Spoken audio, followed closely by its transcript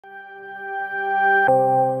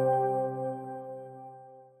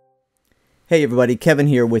Hey everybody, Kevin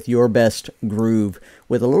here with Your Best Groove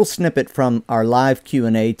with a little snippet from our live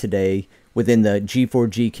Q&A today within the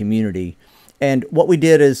G4G community. And what we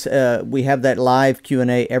did is we have that live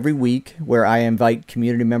Q&A every week where I invite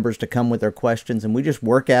community members to come with their questions and we just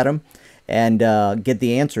work at them and get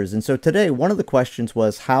the answers. And so today one of the questions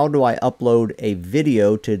was, how do I upload a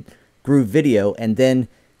video to Groove Video and then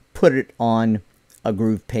put it on a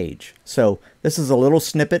Groove page? So this is a little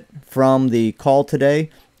snippet from the call today,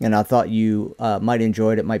 and I thought you might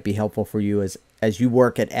enjoy it. It might be helpful for you as you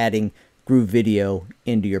work at adding Groove Video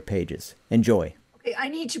into your pages. Enjoy. Okay, I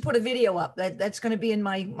need to put a video up. That's going to be in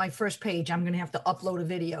my first page. I'm going to have to upload a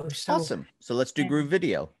video. So Awesome. So let's do Groove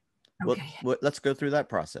Video. Okay. Let's go through that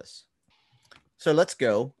process. So let's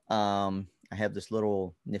go. I have this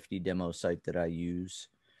little nifty demo site that I use.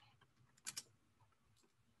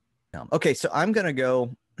 Okay, so I'm going to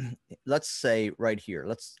go, let's say right here.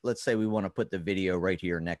 Let's say we want to put the video right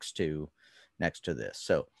here next to this.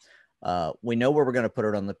 So we know where we're going to put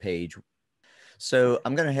it on the page. So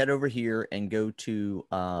I'm going to head over here and go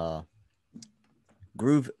to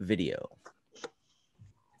Groove Video.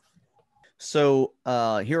 So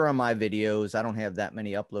here are my videos. I don't have that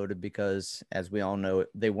many uploaded because, as we all know,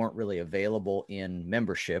 they weren't really available in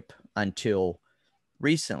membership until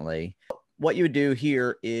recently. What you would do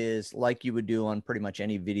here is, like you would do on pretty much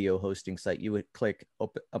any video hosting site, you would click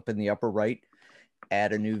up in the upper right,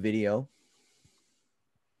 add a new video.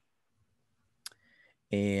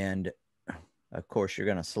 And of course, you're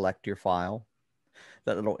going to select your file,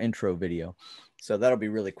 that little intro video. So that'll be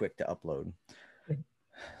really quick to upload.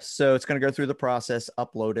 So it's going to go through the process,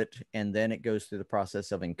 upload it, and then it goes through the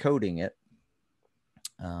process of encoding it,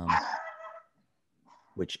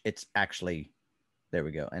 which it's actually, there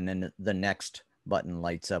we go. And then the next button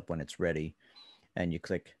lights up when it's ready, and you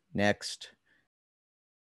click next.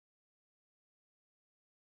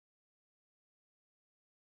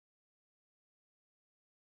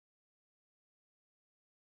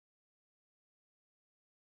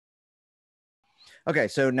 Okay,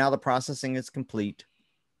 so now the processing is complete.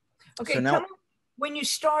 Okay, so now, when you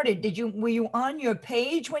started, were you on your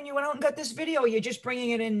page when you went out and got this video, or you're just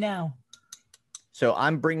bringing it in now? So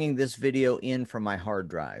I'm bringing this video in from my hard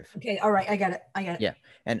drive. Okay, all right, I got it. Yeah,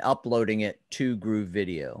 and uploading it to Groove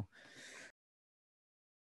Video.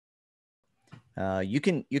 You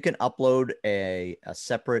can upload a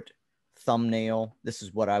separate thumbnail. This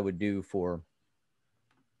is what I would do for,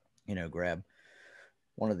 grab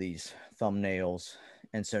one of these thumbnails.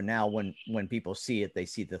 And so now when people see it, they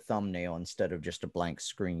see the thumbnail instead of just a blank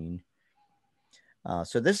screen.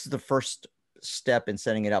 So this is the first step in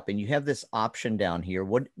setting it up. And you have this option down here.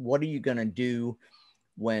 What are you going to do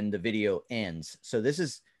when the video ends? So this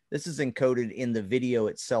is encoded in the video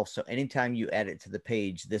itself. So anytime you add it to the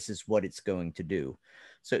page, this is what it's going to do.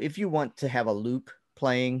 So if you want to have a loop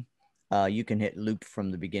playing, you can hit loop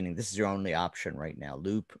from the beginning. This is your only option right now,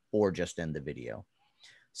 loop or just end the video.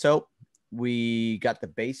 So we got the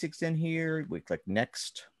basics in here. We click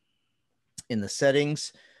next. In the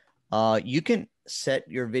settings, you can set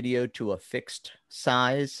your video to a fixed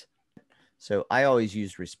size. So I always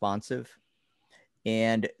use responsive,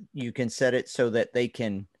 and you can set it so that they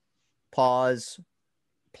can pause,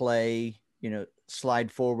 play,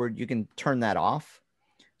 slide forward. You can turn that off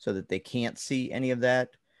so that they can't see any of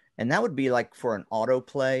that. And that would be like for an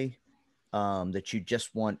autoplay, that you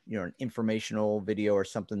just want, an informational video or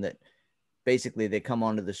something that basically they come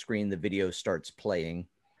onto the screen, the video starts playing.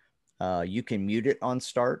 You can mute it on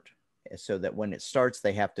start so that when it starts,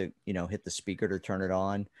 they have to, hit the speaker to turn it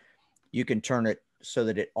on. You can turn it so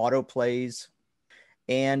that it auto plays,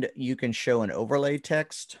 and you can show an overlay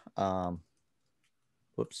text.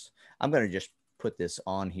 Whoops. I'm going to just put this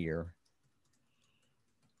on here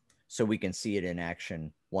so we can see it in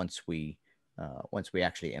action once we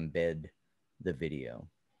actually embed the video.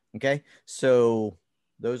 Okay, so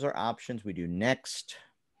those are options. We do next.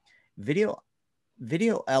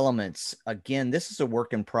 Video elements. Again, this is a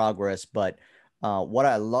work in progress, but what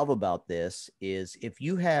I love about this is if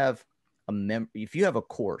you have a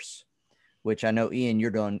course, which I know, Ian,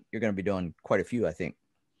 you're going to be doing quite a few, I think.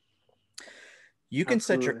 You can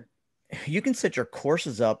set your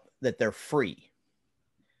courses up that they're free.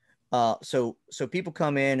 So people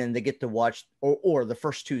come in and they get to watch, or the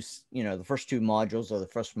first two, the first two modules, or the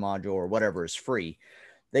first module or whatever is free.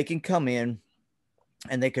 They can come in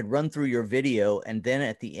and they could run through your video, and then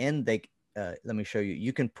at the end, let me show you.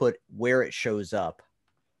 You can put where it shows up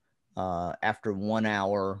after 1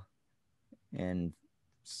 hour and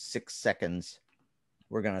 6 seconds.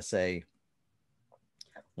 We're gonna say,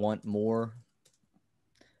 want more,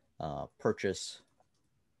 purchase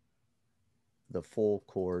the full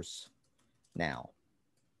course now.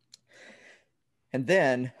 And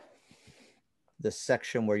then the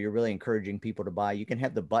section where you're really encouraging people to buy, you can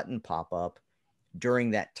have the button pop up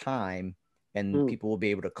during that time, and people will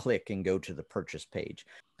be able to click and go to the purchase page.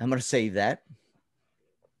 I'm going to save that.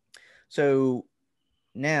 So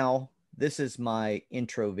now this is my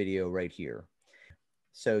intro video right here.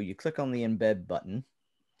 So you click on the embed button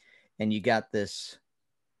and you got this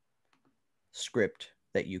script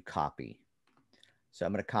that you copy. So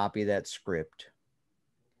I'm going to copy that script.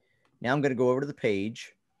 Now I'm going to go over to the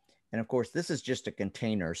page. And of course, this is just a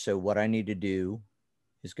container. So what I need to do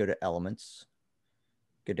is go to Elements,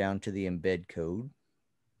 go down to the embed code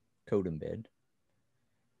embed,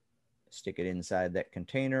 stick it inside that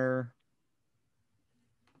container,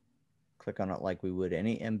 click on it like we would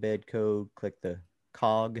any embed code, click the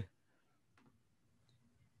cog,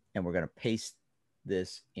 and we're going to paste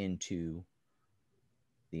this into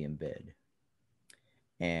the embed.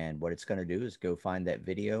 And what it's going to do is go find that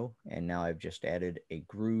video. And now I've just added a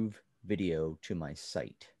Groove video to my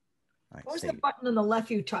site. All right, what was the button on the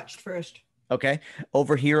left you touched first? Okay.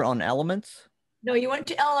 Over here on Elements. No, you went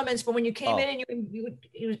to Elements, but when you came in and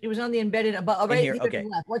it was on the embedded above, right here, okay.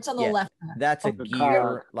 Left. What's on the left? That's a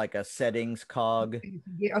gear, like a settings cog.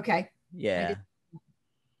 Okay. Yeah.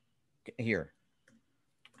 Here.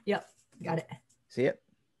 Yep. Got it. See it?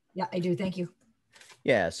 Yeah, I do. Thank you.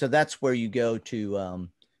 Yeah. So that's where you go to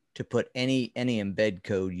put any embed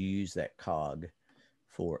code. You use that cog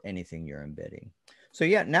for anything you're embedding. So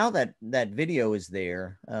yeah, now that video is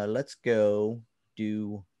there, let's go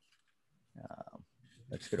to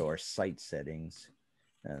our site settings.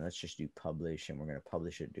 Let's just do publish, and we're going to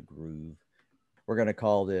publish it to Groove. We're going to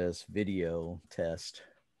call this video test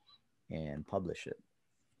and publish it.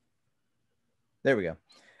 There we go.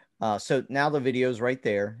 So now the video is right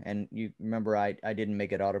there, and you remember I didn't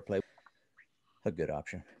make it autoplay. A good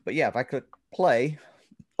option. But yeah, if I click play,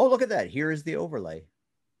 oh, look at that. Here is the overlay.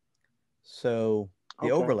 So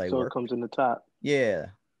the overlay so it comes in the top. Yeah,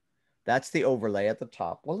 that's the overlay at the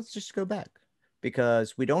top. Well, let's just go back,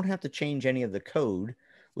 because we don't have to change any of the code.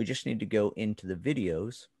 We just need to go into the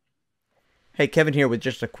videos. Hey, Kevin here with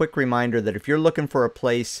just a quick reminder that if you're looking for a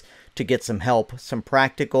place to get some help, some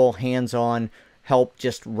practical, hands-on help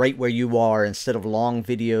just right where you are instead of long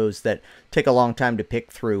videos that take a long time to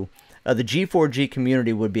pick through, the G4G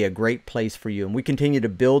community would be a great place for you. And we continue to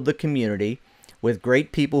build the community with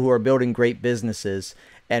great people who are building great businesses.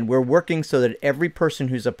 And we're working so that every person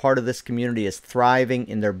who's a part of this community is thriving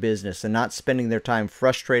in their business and not spending their time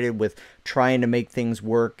frustrated with trying to make things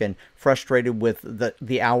work and frustrated with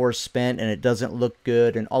the hours spent and it doesn't look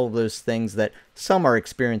good and all of those things that some are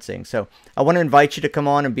experiencing. So I want to invite you to come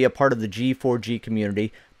on and be a part of the G4G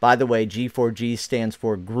community. By the way, G4G stands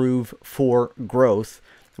for Groove for Growth.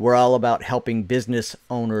 We're all about helping business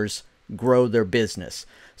owners grow their business.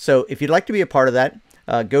 So if you'd like to be a part of that,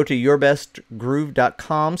 go to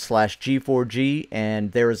yourbestgroove.com/G4G,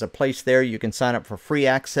 and there is a place there you can sign up for free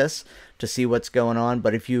access to see what's going on.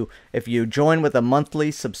 But if you join with a monthly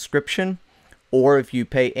subscription, or if you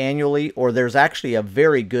pay annually, or there's actually a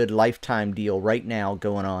very good lifetime deal right now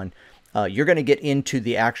going on, you're going to get into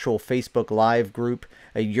the actual Facebook Live group.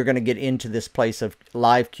 You're going to get into this place of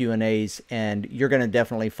live Q&As, and you're going to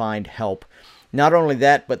definitely find help. Not only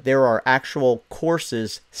that, but there are actual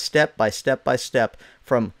courses step by step by step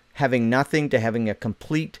from having nothing to having a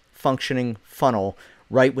complete functioning funnel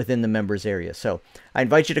right within the members area. So I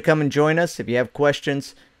invite you to come and join us. If you have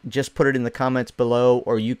questions, just put it in the comments below,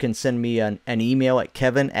 or you can send me an email at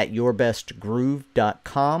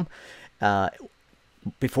kevin@yourbestgroove.com.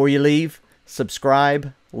 Before you leave,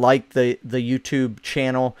 subscribe, like the YouTube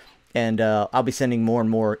channel, and I'll be sending more and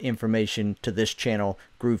more information to this channel,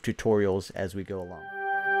 Groove Tutorials, as we go along.